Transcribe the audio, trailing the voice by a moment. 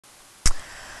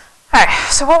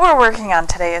So what we're working on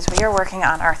today is we are working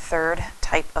on our third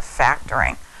type of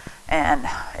factoring. And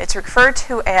it's referred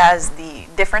to as the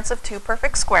difference of two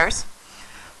perfect squares.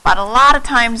 But a lot of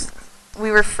times we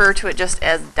refer to it just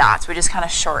as dots. We just kind of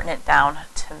shorten it down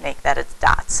to make that it's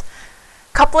dots.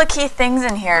 A couple of key things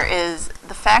in here is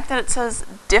the fact that it says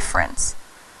difference.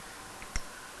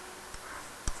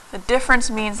 The difference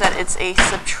means that it's a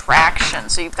subtraction.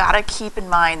 So you've got to keep in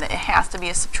mind that it has to be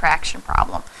a subtraction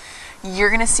problem. You're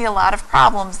going to see a lot of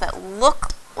problems that look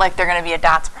like they're going to be a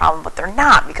dots problem, but they're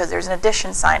not because there's an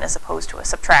addition sign as opposed to a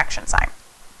subtraction sign.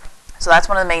 So that's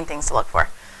one of the main things to look for.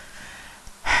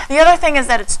 The other thing is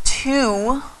that it's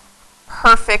two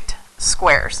perfect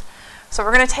squares. So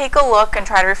we're going to take a look and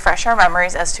try to refresh our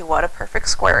memories as to what a perfect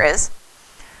square is.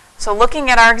 So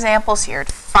looking at our examples here,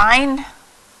 to find,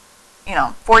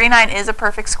 49 is a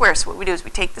perfect square. So what we do is we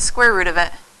take the square root of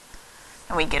it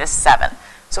and we get a 7.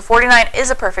 So 49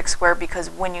 is a perfect square because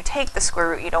when you take the square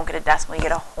root, you don't get a decimal, you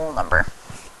get a whole number.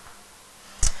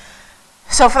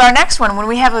 So for our next one, when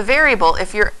we have a variable,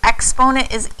 if your exponent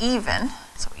is even,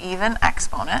 so even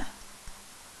exponent,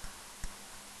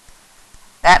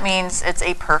 that means it's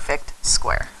a perfect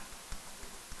square.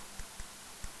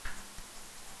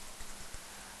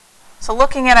 So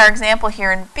looking at our example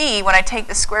here in B, when I take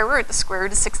the square root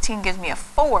of 16 gives me a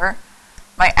 4.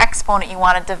 My exponent, you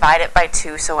want to divide it by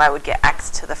 2, so I would get x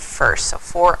to the first. So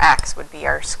 4x would be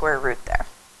our square root there.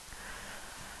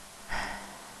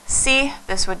 C,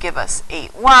 this would give us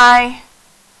 8y.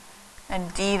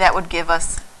 And D, that would give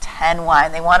us 10y.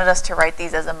 And they wanted us to write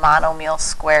these as a monomial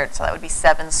squared. So that would be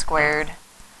 7 squared,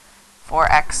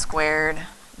 4x squared,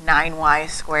 9y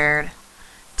squared,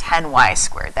 10y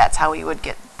squared. That's how we would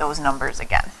get those numbers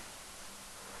again.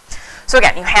 So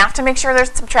again, you have to make sure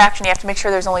there's subtraction. You have to make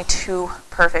sure there's only two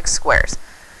perfect squares.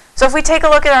 So if we take a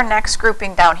look at our next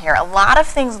grouping down here, a lot of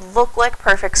things look like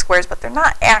perfect squares, but they're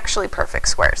not actually perfect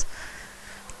squares.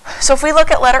 So if we look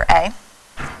at letter A,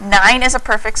 9 is a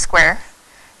perfect square,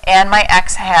 and my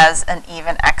x has an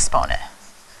even exponent.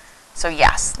 So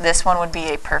yes, this one would be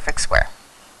a perfect square.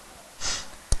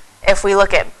 If we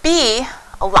look at B,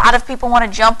 a lot of people want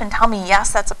to jump and tell me,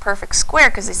 yes, that's a perfect square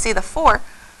because they see the 4.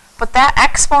 But that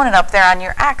exponent up there on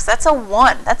your x, that's a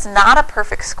 1. That's not a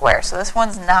perfect square. So this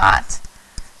one's not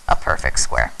a perfect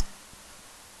square.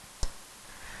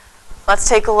 Let's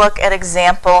take a look at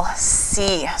example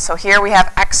C. So here we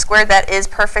have x squared that is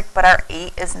perfect, but our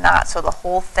 8 is not. So the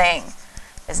whole thing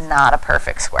is not a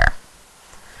perfect square.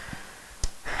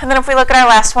 And then if we look at our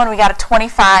last one, we got a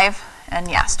 25. And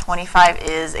yes, 25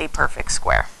 is a perfect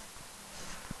square.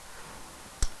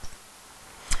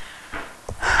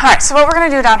 All right, so what we're going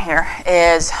to do down here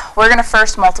is we're going to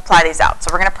first multiply these out. So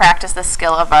we're going to practice the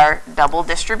skill of our double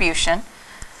distribution.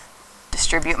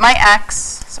 Distribute my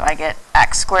x, so I get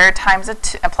x squared times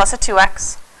plus a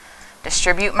 2x.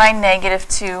 Distribute my negative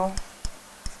 2.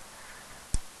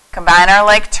 Combine our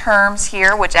like terms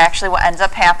here, which actually what ends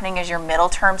up happening is your middle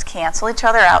terms cancel each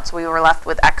other out, so we were left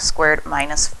with x squared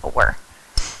minus 4.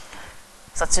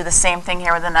 So let's do the same thing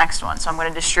here with the next one. So I'm going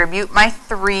to distribute my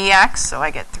 3x, so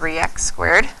I get 3x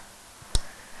squared.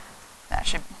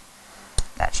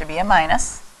 That should be a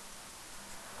minus.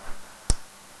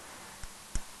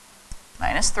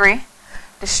 Minus 3.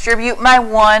 Distribute my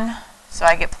 1, so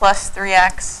I get plus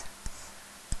 3x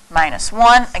minus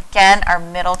 1. Again, our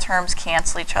middle terms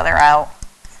cancel each other out.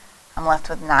 I'm left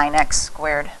with 9x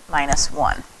squared minus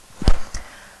 1.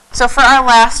 So for our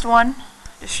last one,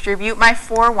 distribute my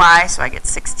 4y, so I get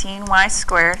 16y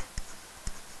squared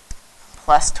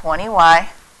plus 20y.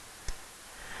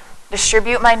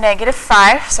 Distribute my negative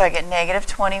 5, so I get negative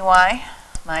 20y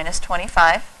minus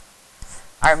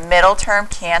 25. Our middle term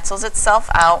cancels itself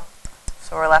out,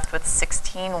 so we're left with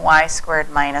 16y squared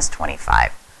minus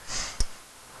 25.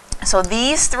 So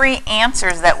these three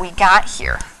answers that we got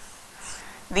here,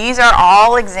 these are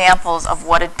all examples of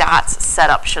what a dots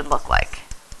setup should look like.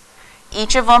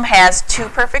 Each of them has two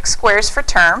perfect squares for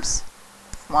terms,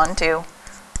 1, 2,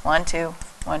 1, 2,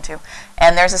 1, 2,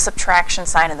 and there's a subtraction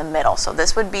sign in the middle. So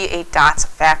this would be a dots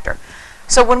factor.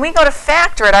 So when we go to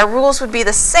factor it, our rules would be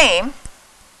the same.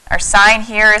 Our sign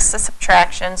here is the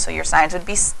subtraction, so your signs would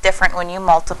be different when you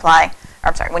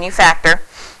when you factor.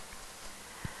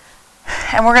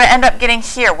 And we're going to end up getting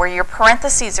here where your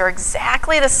parentheses are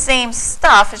exactly the same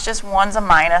stuff, it's just one's a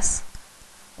minus,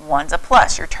 one's a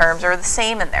plus. Your terms are the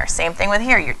same in there. Same thing with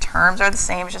here. Your terms are the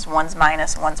same, it's just one's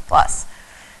minus, one's plus.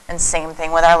 And same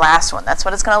thing with our last one. That's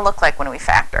what it's going to look like when we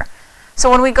factor. So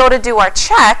when we go to do our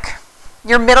check,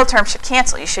 your middle term should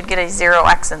cancel. You should get a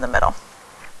 0x in the middle.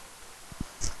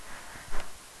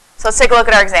 So let's take a look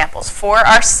at our examples. For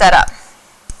our setup,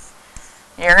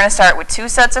 You're going to start with two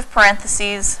sets of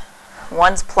parentheses,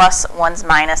 one's plus, one's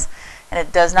minus, and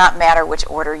it does not matter which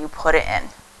order you put it in.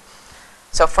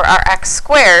 So for our x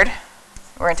squared,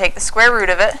 we're going to take the square root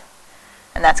of it,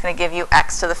 and that's going to give you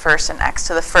x to the first and x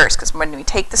to the first, because when we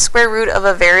take the square root of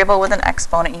a variable with an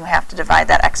exponent, you have to divide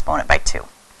that exponent by 2.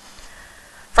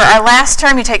 For our last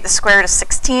term, you take the square root of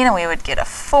 16, and we would get a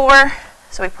 4.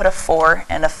 So we put a 4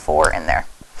 and a 4 in there.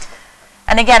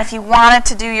 And again, if you wanted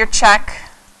to do your check,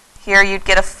 here you'd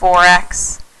get a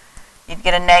 4x, you'd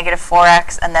get a negative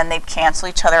 4x, and then they'd cancel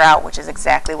each other out, which is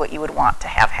exactly what you would want to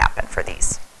have happen for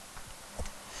these.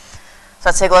 So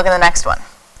let's take a look at the next one.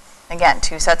 Again,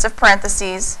 two sets of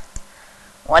parentheses.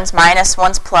 One's minus,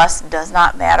 one's plus. Does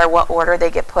not matter what order they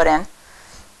get put in.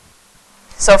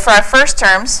 So for our first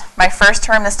terms, my first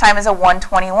term this time is a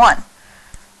 121.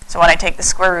 So when I take the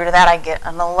square root of that, I get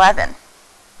an 11.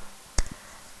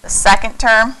 The second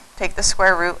term, take the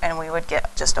square root, and we would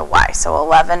get just a y. So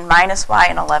 11 minus y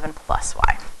and 11 plus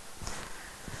y.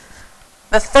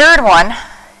 The third one,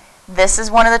 this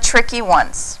is one of the tricky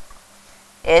ones.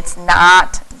 It's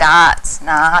not dots,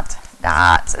 not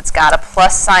dots. It's got a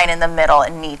plus sign in the middle.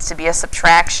 It needs to be a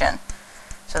subtraction.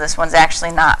 So this one's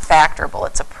actually not factorable.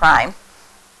 It's a prime.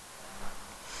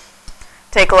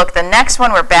 Take a look at the next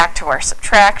one. We're back to our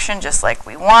subtraction just like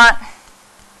we want.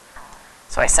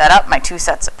 So I set up my two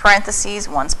sets of parentheses.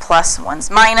 One's plus,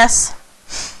 one's minus.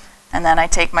 And then I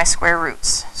take my square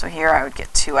roots. So here I would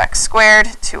get 2x squared,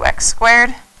 2x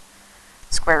squared.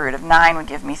 Square root of 9 would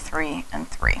give me 3 and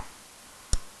 3.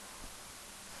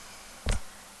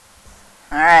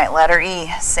 All right, letter E,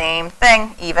 same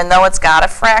thing. Even though it's got a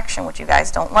fraction, which you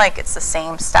guys don't like, it's the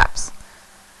same steps.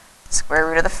 Square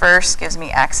root of the first gives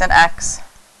me x and x.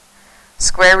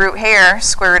 Square root here,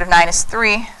 square root of 9 is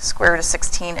 3. Square root of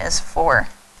 16 is 4.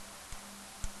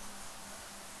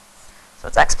 So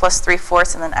it's x plus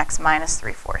 3/4 and then x minus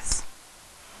 3/4.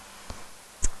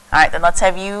 All right, then let's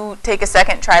have you take a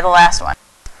second and try the last one.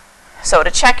 So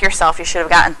to check yourself, you should have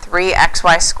gotten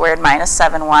 3xy squared minus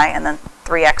 7y and then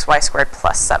 3xy squared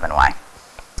plus 7y.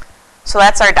 So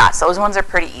that's our dots. Those ones are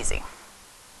pretty easy.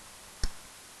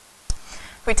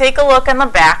 If we take a look in the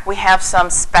back, we have some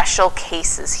special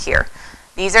cases here.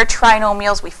 These are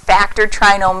trinomials. We factored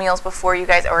trinomials before. You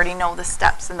guys already know the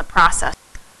steps in the process.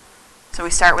 So we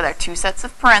start with our two sets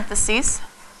of parentheses.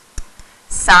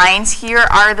 Signs here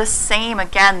are the same.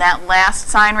 Again, that last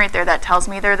sign right there, that tells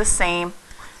me they're the same.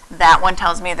 That one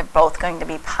tells me they're both going to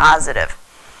be positive.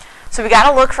 So we got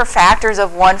to look for factors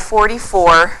of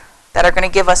 144 that are going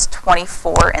to give us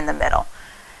 24 in the middle.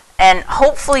 And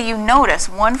hopefully you notice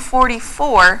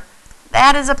 144,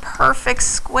 that is a perfect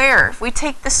square. If we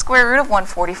take the square root of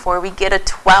 144, we get a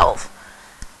 12.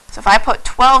 So if I put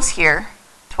 12s here,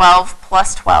 12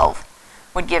 plus 12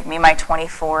 would give me my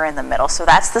 24 in the middle. So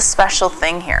that's the special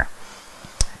thing here.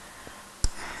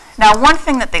 Now, one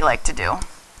thing that they like to do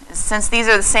is, since these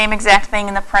are the same exact thing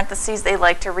in the parentheses, they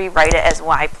like to rewrite it as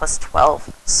y plus 12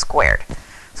 squared.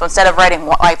 So instead of writing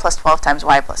y plus 12 times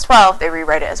y plus 12, they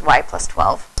rewrite it as y plus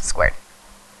 12 squared.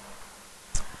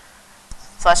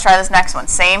 So let's try this next one.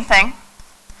 Same thing,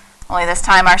 only this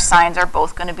time our signs are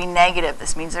both going to be negative.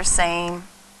 This means they're same.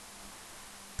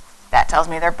 That tells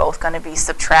me they're both going to be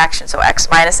subtraction. So x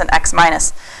minus and x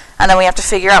minus. And then we have to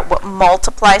figure out what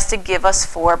multiplies to give us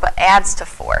 4 but adds to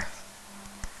 4.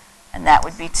 And that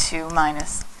would be 2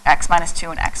 minus x minus 2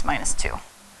 and x minus 2.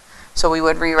 So we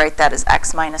would rewrite that as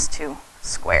x minus 2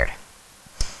 squared.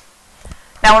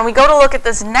 Now when we go to look at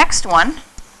this next one,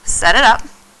 set it up.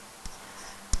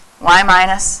 Y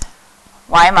minus,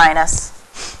 y minus.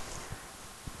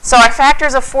 So our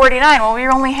factors of 49, well, we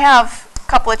only have a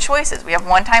couple of choices. We have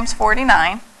 1 times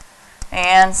 49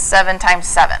 and 7 times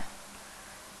 7.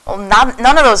 Well,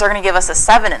 none of those are going to give us a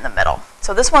 7 in the middle.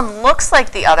 So this one looks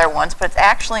like the other ones, but it's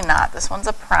actually not. This one's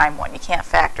a prime one. You can't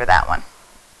factor that one.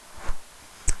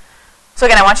 So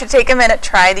again, I want you to take a minute,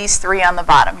 try these 3 on the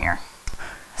bottom here.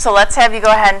 So let's have you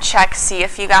go ahead and check, see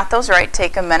if you got those right.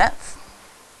 Take a minute.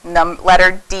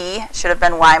 Letter D should have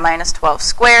been y minus 12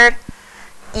 squared.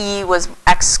 E was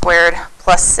x squared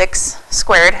plus 6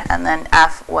 squared, and then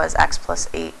F was x plus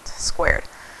 8 squared.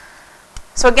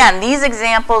 So again, these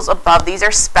examples above, these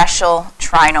are special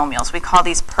trinomials. We call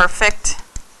these perfect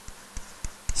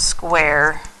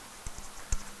square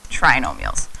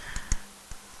trinomials.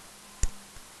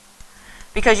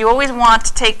 Because you always want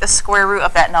to take the square root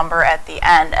of that number at the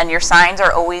end, and your signs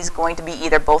are always going to be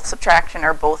either both subtraction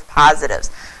or both positives.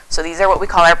 So these are what we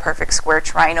call our perfect square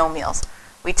trinomials.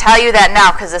 We tell you that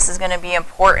now because this is going to be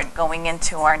important going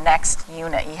into our next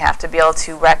unit. You have to be able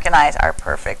to recognize our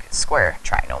perfect square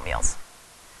trinomials.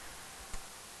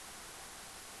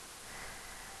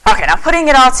 Okay, now putting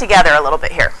it all together a little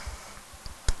bit here.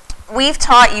 We've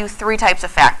taught you 3 types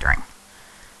of factoring.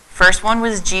 First one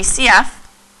was GCF.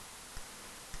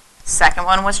 Second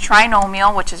one was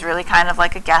trinomial, which is really kind of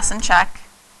like a guess and check.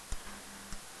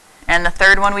 And the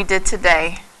third one we did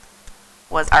today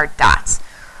was our dots.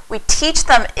 We teach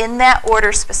them in that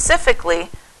order specifically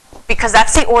because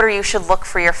that's the order you should look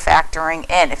for your factoring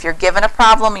in. If you're given a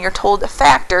problem and you're told to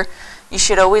factor, you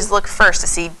should always look first to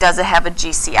see, does it have a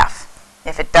GCF?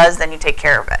 If it does, then you take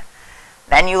care of it.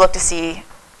 Then you look to see,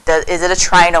 is it a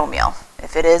trinomial?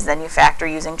 If it is, then you factor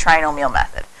using trinomial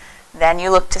method. Then you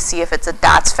look to see if it's a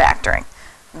dots factoring.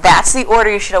 That's the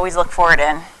order you should always look for it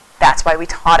in. That's why we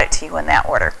taught it to you in that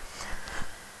order.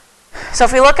 So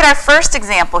if we look at our first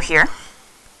example here,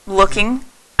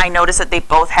 I notice that they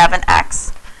both have an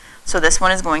x. So this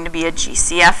one is going to be a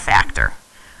GCF factor.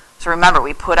 So remember,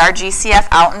 we put our GCF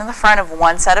out into the front of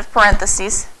one set of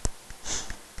parentheses,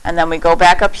 and then we go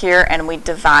back up here and we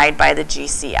divide by the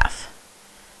GCF.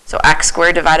 So x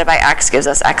squared divided by x gives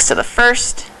us x to the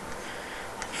first.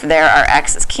 From there, our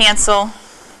x's cancel.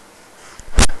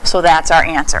 So that's our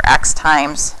answer, x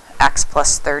times x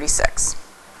plus 36.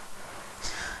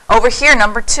 Over here,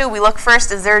 number 2, we look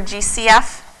first, is there a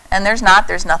GCF? And there's not.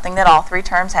 There's nothing that all 3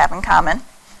 terms have in common.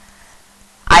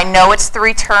 I know it's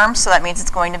 3 terms, so that means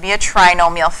it's going to be a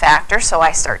trinomial factor. So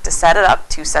I start to set it up,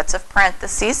 2 sets of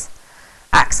parentheses.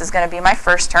 X is going to be my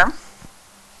first term.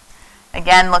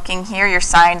 Again, looking here, your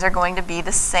signs are going to be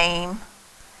the same.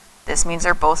 This means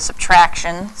they're both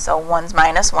subtraction, so one's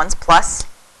minus, one's plus.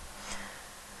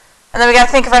 And then we got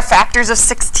to think of our factors of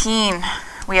 16.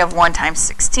 We have 1 times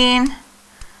 16,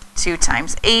 2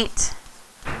 times 8,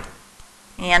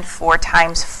 and 4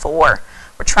 times 4.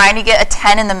 We're trying to get a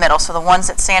 10 in the middle, so the ones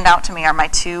that stand out to me are my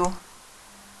 2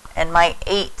 and my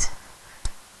 8.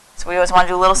 So we always want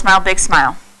to do a little smile, big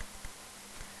smile.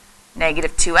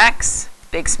 Negative 2x,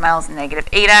 big smile is negative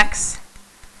 8x.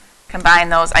 Combine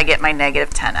those, I get my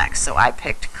negative 10x, so I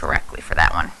picked correctly for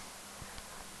that one.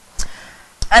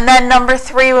 And then number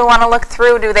 3, we want to look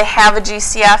through, do they have a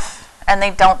GCF? And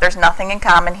they don't, there's nothing in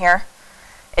common here.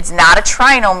 It's not a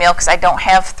trinomial because I don't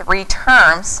have 3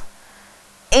 terms.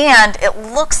 And it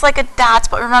looks like a dots,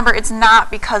 but remember, it's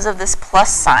not because of this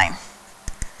plus sign.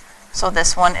 So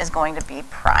this one is going to be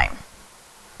prime.